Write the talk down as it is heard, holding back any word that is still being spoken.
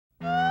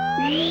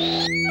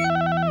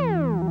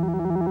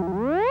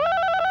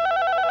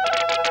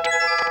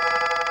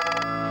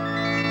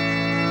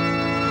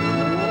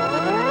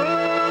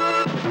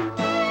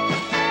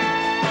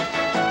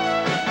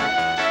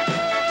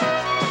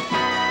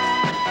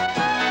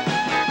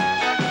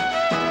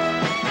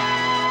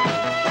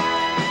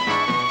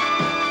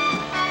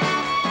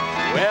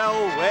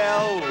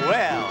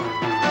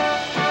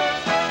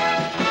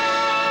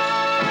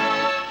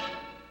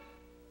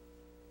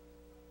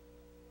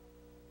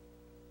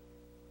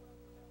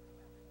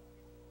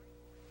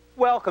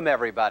Welcome,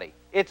 everybody.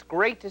 It's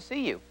great to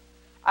see you.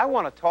 I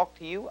want to talk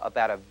to you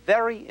about a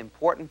very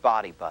important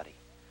body buddy,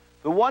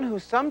 the one who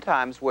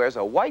sometimes wears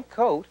a white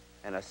coat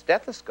and a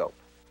stethoscope.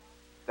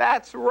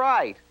 That's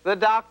right, the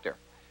doctor.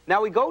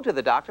 Now, we go to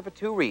the doctor for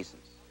two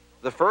reasons.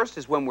 The first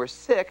is when we're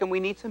sick and we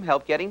need some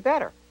help getting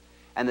better.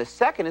 And the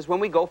second is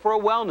when we go for a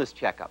wellness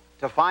checkup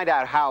to find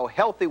out how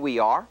healthy we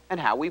are and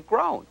how we've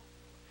grown.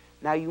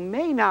 Now, you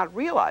may not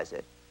realize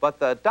it, but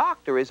the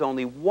doctor is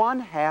only one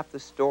half the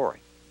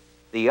story.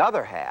 The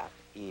other half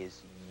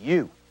is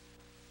you.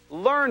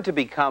 Learn to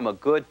become a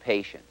good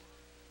patient.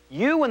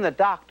 You and the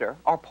doctor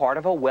are part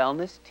of a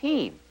wellness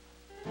team.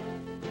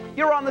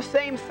 You're on the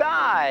same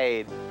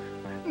side.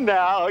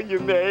 Now you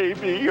may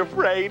be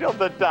afraid of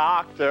the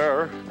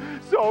doctor,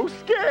 so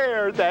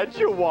scared that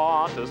you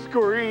want to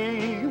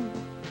scream.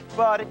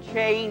 But it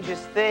changes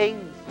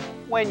things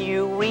when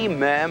you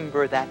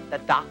remember that the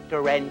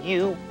doctor and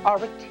you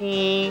are a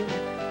team.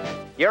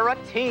 You're a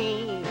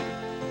team,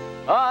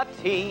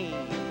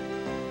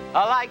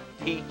 like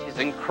peaches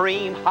and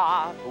cream,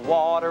 hot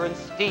water and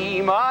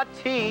steam. A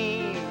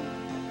team,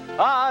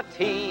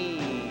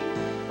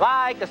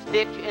 like a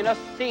stitch in a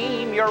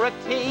seam. You're a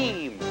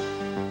team.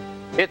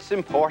 It's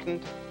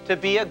important to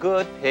be a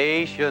good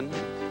patient.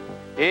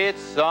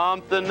 It's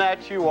something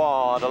that you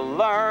ought to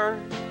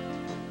learn,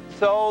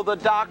 so the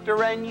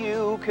doctor and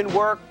you can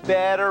work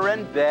better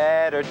and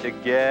better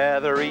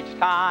together each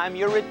time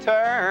you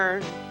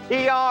return.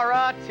 You're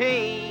a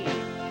team,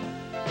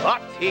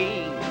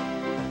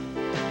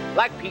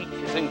 like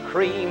peaches and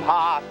cream,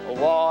 hot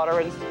water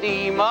and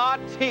steam. A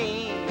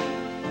team,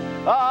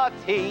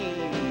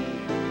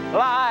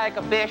 like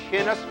a fish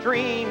in a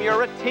stream.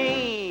 You're a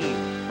team.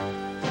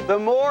 The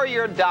more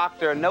your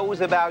doctor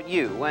knows about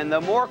you and the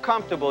more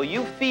comfortable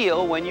you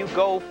feel when you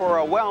go for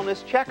a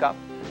wellness checkup,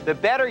 the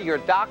better your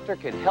doctor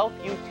can help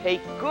you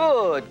take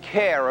good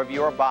care of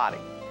your body.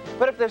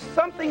 But if there's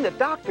something the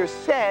doctor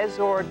says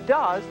or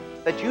does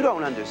that you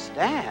don't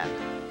understand,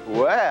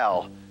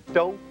 well,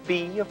 don't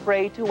be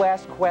afraid to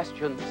ask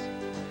questions.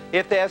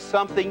 If there's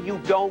something you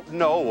don't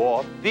know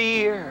or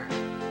fear,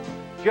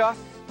 just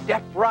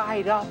step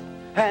right up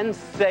and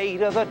say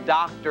to the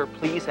doctor,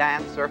 please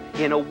answer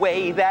in a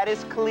way that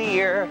is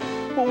clear.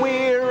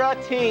 We're a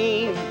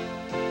team,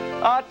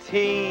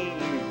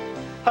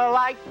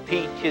 like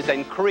peaches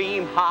and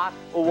cream, hot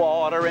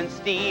water and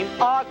steam.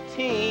 A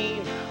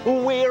team,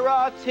 we're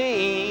a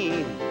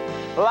team,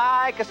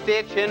 like a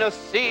stitch in a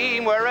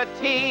seam. We're a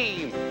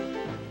team,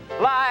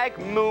 like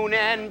moon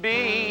and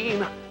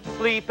beam,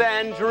 sleep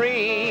and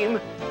dream,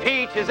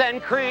 peaches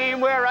and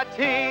cream. We're a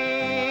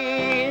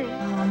team.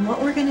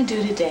 What we're going to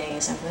do today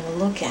is I'm going to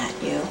look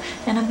at you,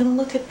 and I'm going to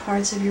look at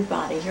parts of your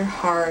body, your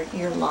heart,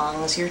 your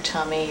lungs, your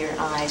tummy, your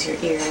eyes, your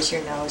ears,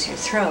 your nose, your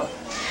throat.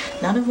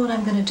 None of what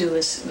I'm going to do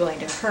is going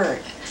to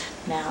hurt.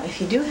 Now, if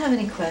you do have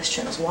any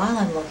questions while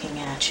I'm looking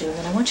at you,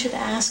 then I want you to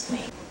ask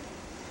me.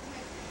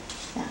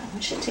 Now, I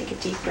want you to take a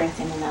deep breath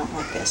in and out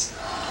like this.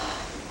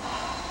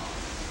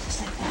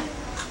 Just like that.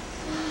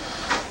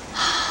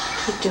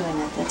 Keep doing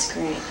that. That's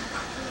great.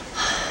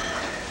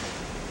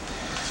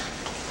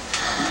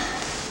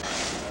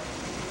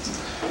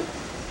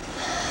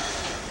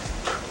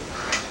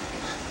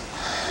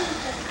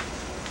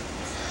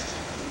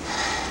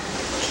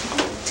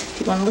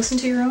 You want to listen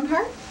to your own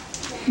heart?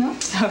 No?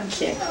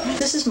 Okay.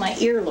 This is my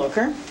ear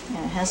looker, and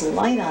it has a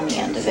light on the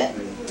end of it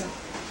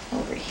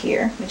over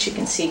here, which you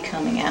can see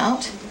coming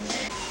out.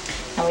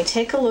 And we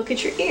take a look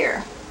at your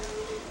ear.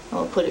 And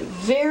we'll put it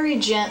very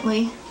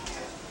gently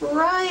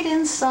right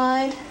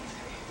inside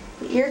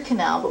the ear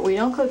canal, but we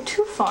don't go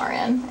too far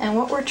in. And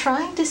what we're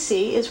trying to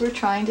see is we're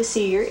trying to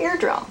see your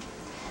eardrum.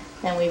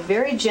 And we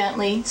very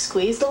gently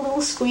squeeze the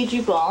little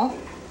squeegee ball,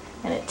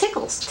 and it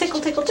tickles.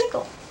 Tickle, tickle,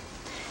 tickle.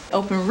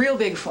 Open real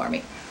big for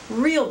me.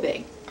 Real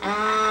big. Bigger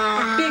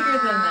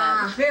than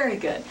that. Very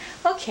good.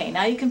 Okay,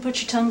 now you can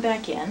put your tongue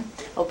back in.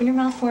 Open your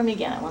mouth for me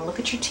again. I want to look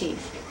at your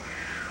teeth.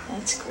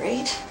 That's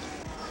great.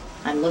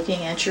 I'm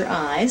looking at your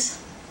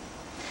eyes.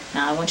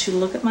 Now I want you to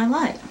look at my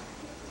light.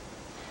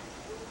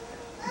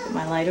 Look at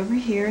my light over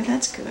here.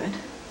 That's good.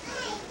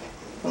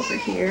 Over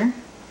here.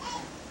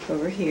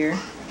 Over here.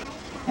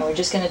 And we're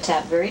just going to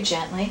tap very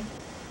gently.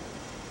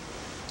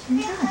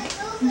 And back.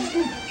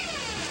 Okay.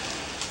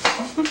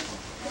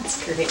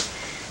 That's great.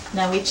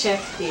 Now we check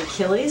the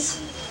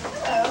Achilles.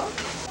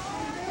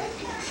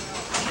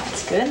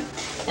 That's good.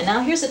 And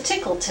now here's a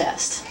tickle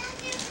test.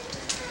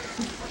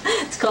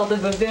 It's called the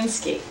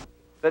Babinski.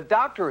 The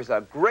doctor is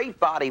a great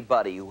body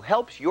buddy who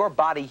helps your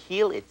body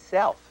heal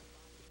itself.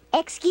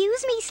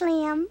 Excuse me,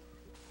 Slim.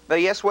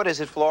 Yes, what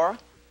is it, Flora?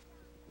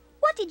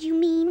 What did you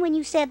mean when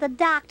you said the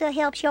doctor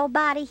helps your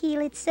body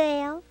heal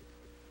itself?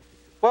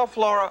 Well,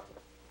 Flora,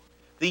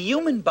 the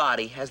human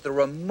body has the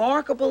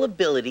remarkable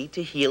ability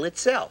to heal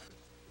itself.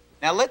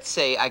 Now, let's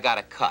say I got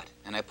a cut,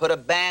 and I put a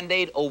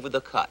Band-Aid over the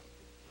cut.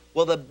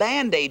 Well, the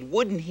Band-Aid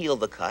wouldn't heal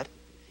the cut.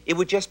 It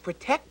would just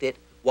protect it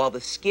while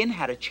the skin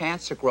had a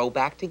chance to grow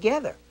back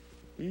together.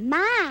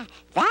 My,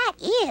 that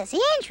is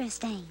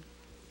interesting.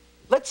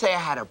 Let's say I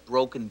had a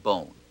broken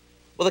bone.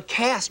 Well, the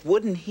cast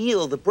wouldn't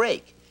heal the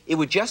break. It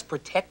would just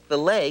protect the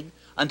leg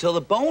until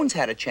the bones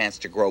had a chance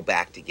to grow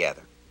back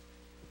together.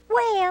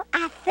 Well,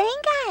 I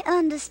think I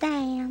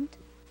understand.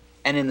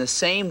 And in the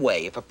same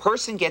way, if a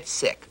person gets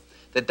sick,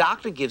 the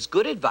doctor gives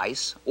good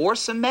advice or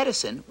some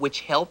medicine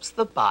which helps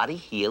the body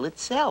heal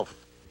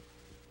itself.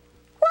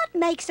 What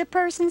makes a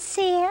person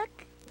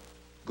sick?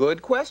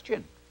 Good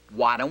question.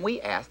 Why don't we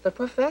ask the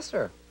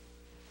professor?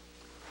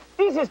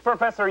 This is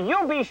Professor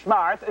U.B.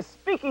 Smart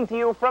speaking to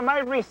you from my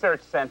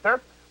research center,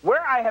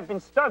 where I have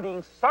been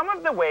studying some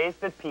of the ways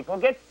that people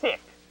get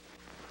sick.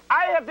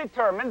 I have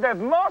determined that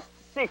most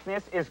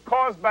sickness is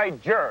caused by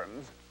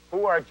germs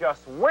who are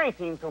just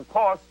waiting to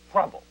cause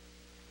trouble.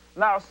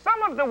 Now,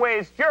 some of the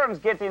ways germs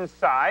get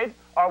inside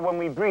are when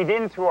we breathe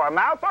in through our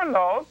mouth or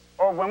nose,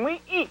 or when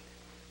we eat.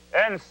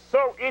 And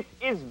so it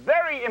is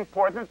very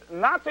important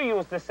not to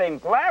use the same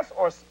glass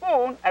or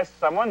spoon as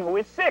someone who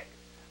is sick,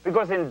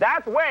 because in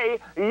that way,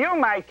 you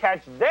might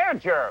catch their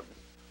germs.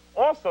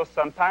 Also,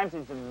 sometimes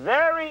it's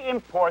very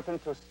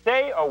important to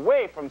stay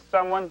away from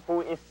someone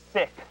who is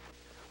sick.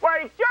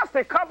 Why, just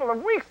a couple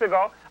of weeks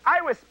ago,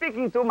 I was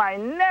speaking to my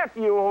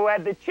nephew who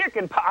had the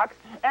chicken pox,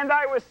 and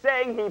I was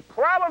saying he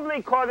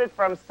probably caught it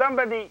from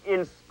somebody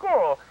in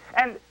school.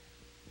 And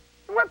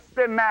what's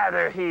the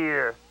matter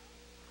here?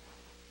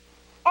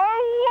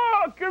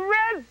 Oh, look,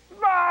 red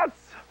spots!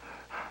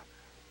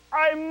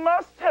 I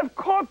must have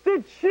caught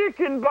the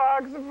chicken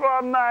pox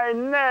from my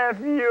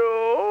nephew.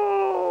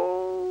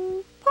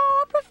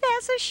 Poor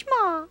Professor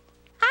Schmart.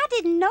 I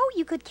didn't know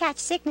you could catch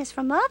sickness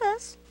from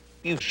others.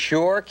 You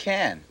sure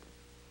can.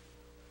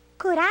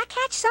 Could I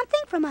catch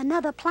something from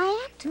another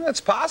plant? It's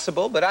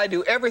possible, but I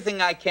do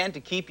everything I can to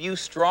keep you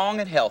strong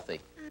and healthy.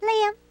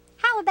 Lem,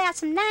 how about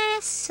some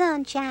nice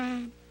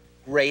sunshine?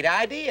 Great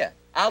idea.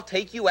 I'll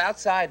take you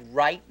outside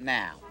right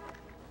now.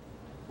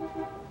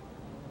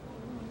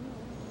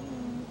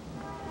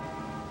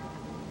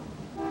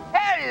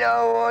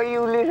 Hello, all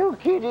you little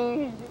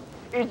kitties.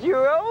 It's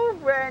your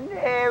old friend,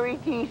 Harry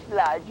T.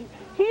 Sludge,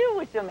 here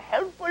with some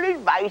helpful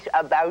advice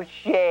about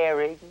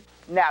sharing.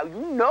 Now,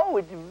 you know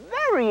it's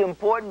very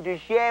important to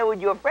share with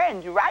your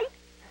friends, right?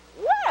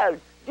 Well,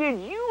 did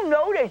you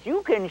know that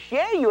you can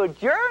share your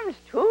germs,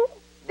 too?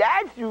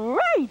 That's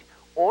right.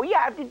 All you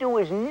have to do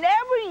is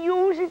never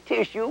use a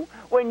tissue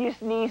when you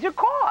sneeze or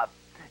cough.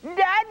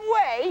 That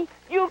way,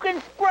 you can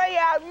spray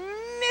out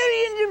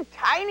millions of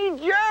tiny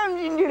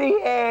germs into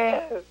the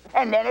air.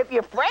 And then if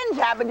your friends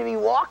happen to be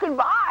walking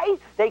by,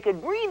 they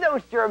could breathe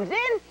those germs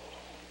in,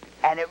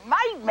 and it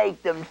might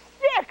make them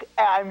sick.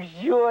 I'm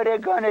sure they're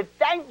going to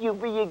thank you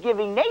for your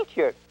giving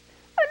nature.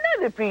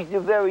 Another piece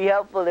of very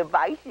helpful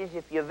advice is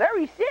if you're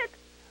very sick,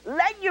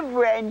 let your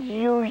friends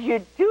use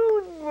your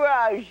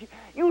toothbrush.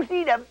 You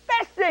see, the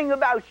best thing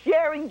about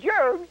sharing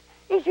germs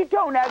is you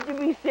don't have to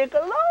be sick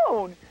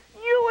alone.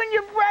 You and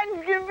your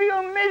friends can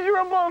feel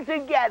miserable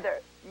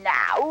together.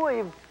 Now,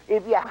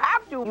 if you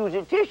have to use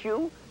a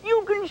tissue,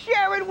 you can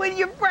share it with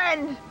your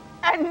friends.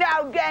 And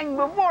now, gang,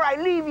 before I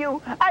leave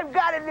you, I've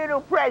got a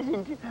little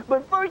present.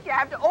 But first, you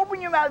have to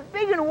open your mouth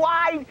big and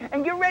wide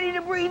and get ready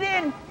to breathe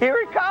in. Here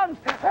it comes.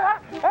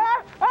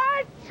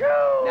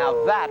 Achoo!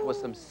 Now that was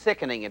some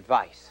sickening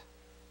advice.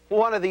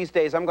 One of these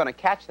days, I'm going to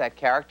catch that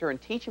character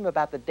and teach him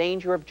about the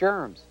danger of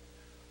germs.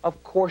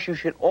 Of course, you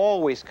should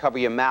always cover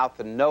your mouth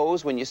and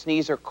nose when you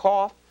sneeze or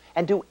cough,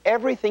 and do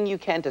everything you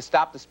can to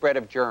stop the spread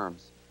of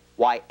germs.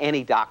 Why,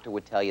 any doctor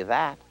would tell you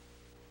that.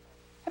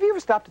 Have you ever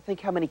stopped to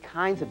think how many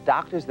kinds of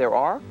doctors there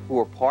are who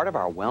are part of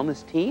our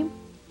wellness team?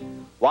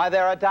 Why,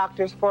 there are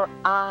doctors for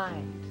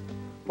eyes,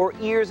 for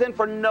ears, and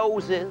for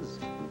noses.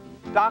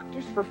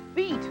 Doctors for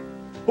feet,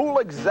 who'll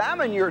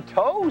examine your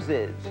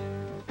toeses.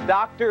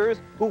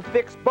 Doctors who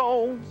fix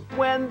bones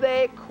when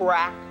they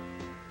crack.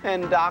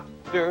 And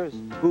doctors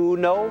who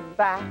know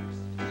facts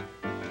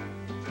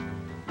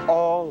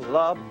all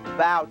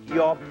about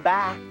your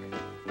back.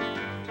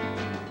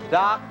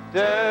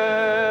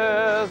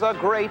 Doctors are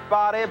great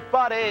body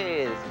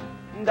buddies.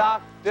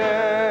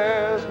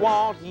 Doctors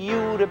want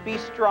you to be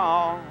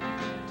strong.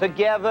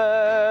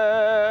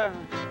 Together,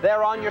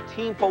 they're on your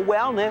team for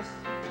wellness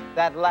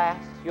that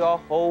lasts your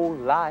whole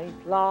life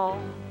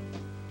long.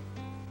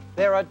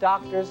 There are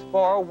doctors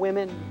for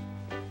women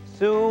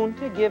soon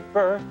to give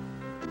birth.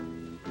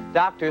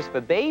 Doctors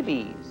for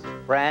babies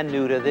brand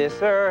new to this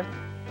earth.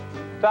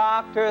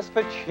 Doctors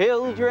for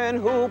children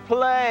who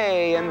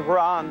play and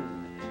run.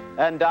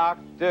 And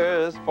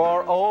doctors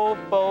for old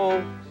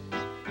folks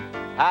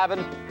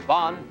having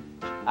fun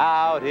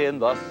out in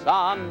the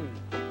sun.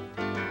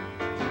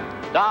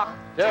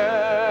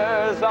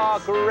 Doctors are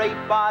great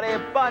body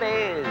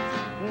buddies.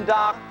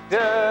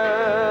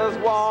 Doctors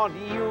want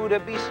you to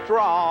be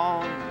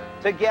strong.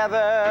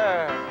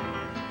 Together,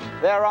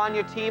 they're on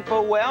your team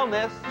for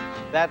wellness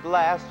that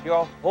lasts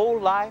your whole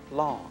life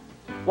long.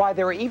 Why,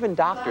 there are even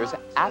doctors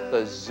at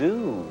the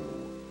zoo.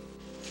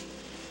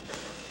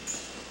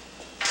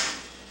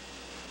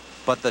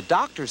 But the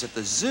doctors at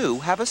the zoo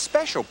have a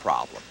special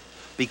problem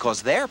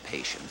because their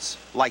patients,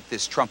 like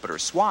this trumpeter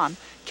swan,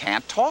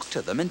 can't talk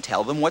to them and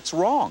tell them what's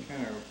wrong.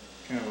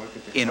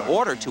 In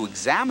order to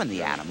examine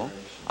the animal,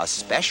 a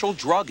special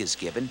drug is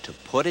given to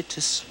put it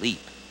to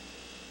sleep.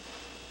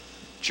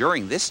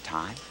 During this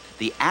time,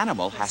 the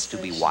animal has to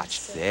be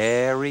watched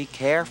very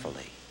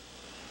carefully.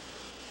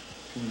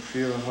 Can you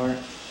feel the heart?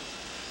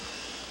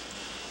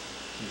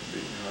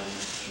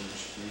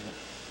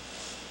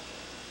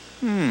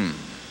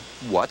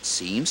 What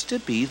seems to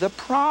be the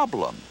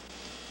problem?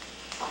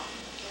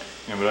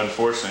 Yeah, but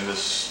unfortunately,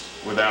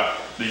 without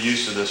the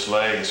use of this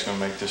leg, it's going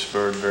to make this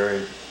bird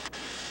very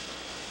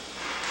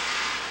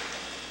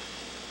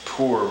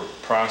poor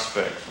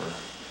prospect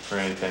for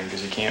anything,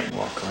 because he can't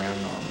walk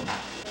around normally.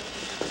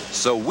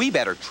 So we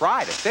better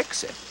try to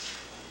fix it.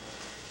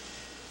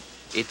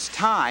 It's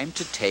time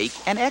to take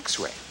an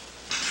X-ray.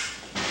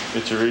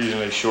 It's a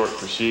reasonably short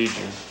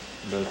procedure,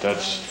 but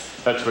that's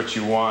what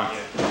you want,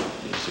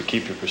 is to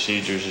keep your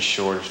procedures as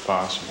short as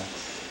possible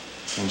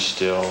and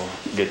still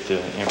get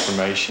the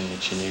information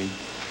that you need.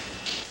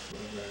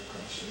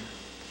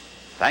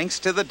 Thanks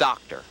to the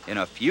doctor, in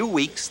a few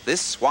weeks,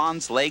 this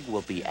swan's leg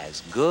will be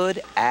as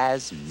good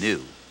as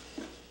new.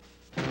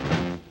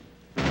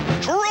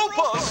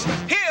 Troopers,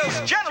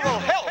 here's General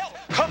Health,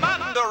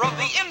 commander of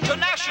the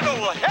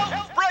International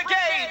Health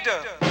Brigade.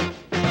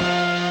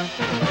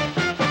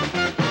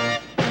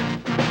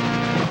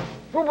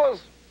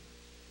 Troopers,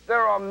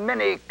 there are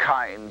many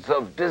kinds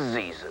of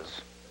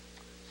diseases.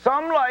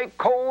 Some, like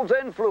colds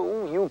and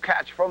flu, you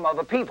catch from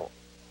other people.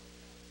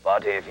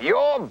 But if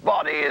your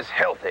body is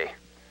healthy,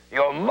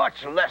 you're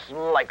much less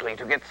likely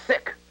to get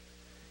sick.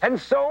 And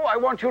so I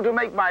want you to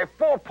make my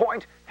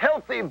 4-point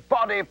healthy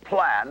body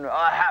plan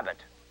a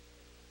habit.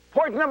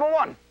 Point number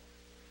 1,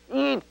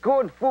 eat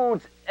good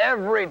foods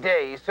every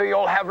day so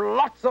you'll have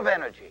lots of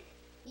energy.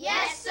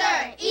 Yes,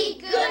 sir.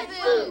 Eat good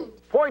food.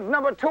 Point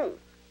number 2,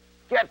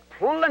 get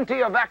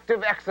plenty of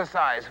active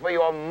exercise for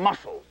your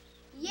muscles.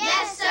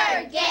 Yes,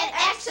 sir. Get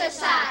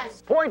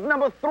exercise. Point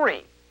number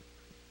 3,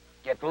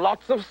 get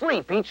lots of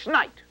sleep each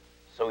night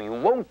so you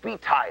won't be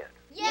tired.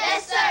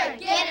 Yes, sir.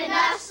 Get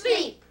enough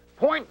sleep.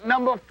 Point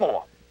number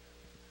 4,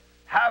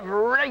 have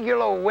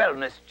regular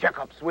wellness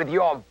checkups with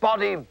your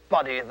body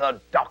buddy,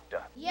 the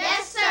doctor.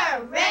 Yes,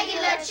 sir.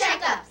 Regular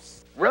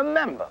checkups.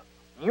 Remember,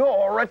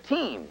 you're a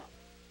team.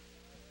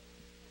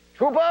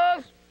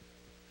 Troopers,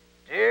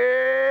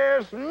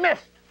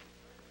 dismissed.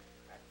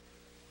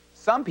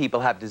 Some people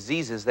have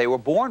diseases they were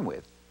born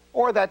with,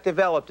 or that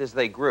developed as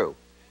they grew.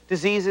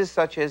 Diseases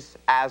such as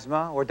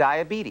asthma or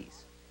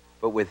diabetes.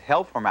 But with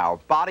help from our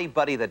body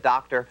buddy, the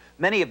doctor,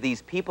 many of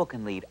these people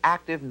can lead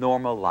active,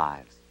 normal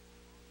lives.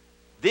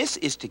 This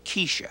is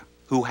Takesha,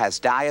 who has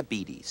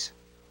diabetes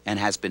and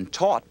has been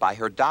taught by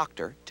her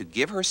doctor to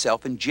give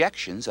herself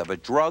injections of a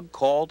drug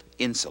called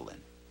insulin.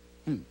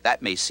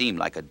 That may seem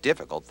like a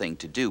difficult thing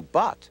to do,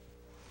 but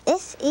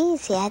it's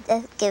easy. I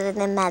just give it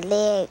in my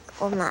leg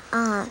or my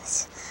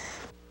arms.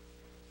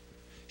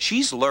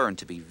 She's learned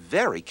to be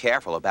very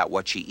careful about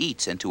what she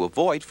eats and to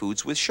avoid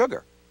foods with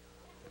sugar.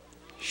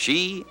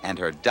 She and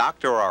her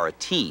doctor are a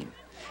team,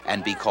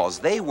 and because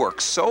they work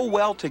so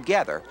well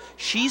together,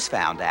 she's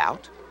found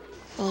out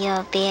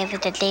you'll be able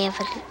to live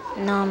a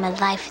normal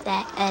life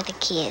that other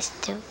kids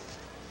do.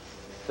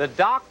 the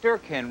doctor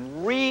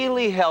can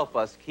really help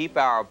us keep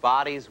our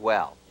bodies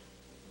well.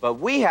 But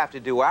we have to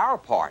do our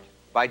part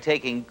by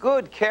taking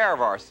good care of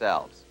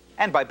ourselves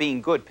and by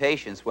being good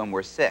patients when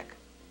we're sick.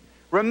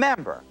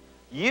 Remember,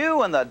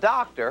 you and the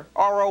doctor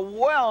are a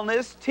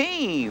wellness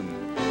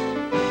team.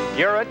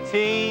 You're a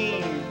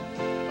team,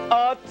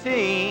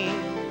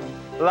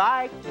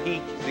 like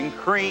peaches and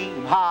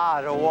cream,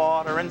 hot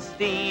water and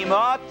steam.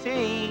 A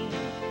team,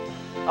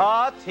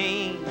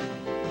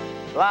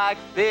 like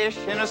fish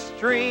in a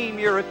stream.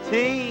 You're a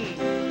team.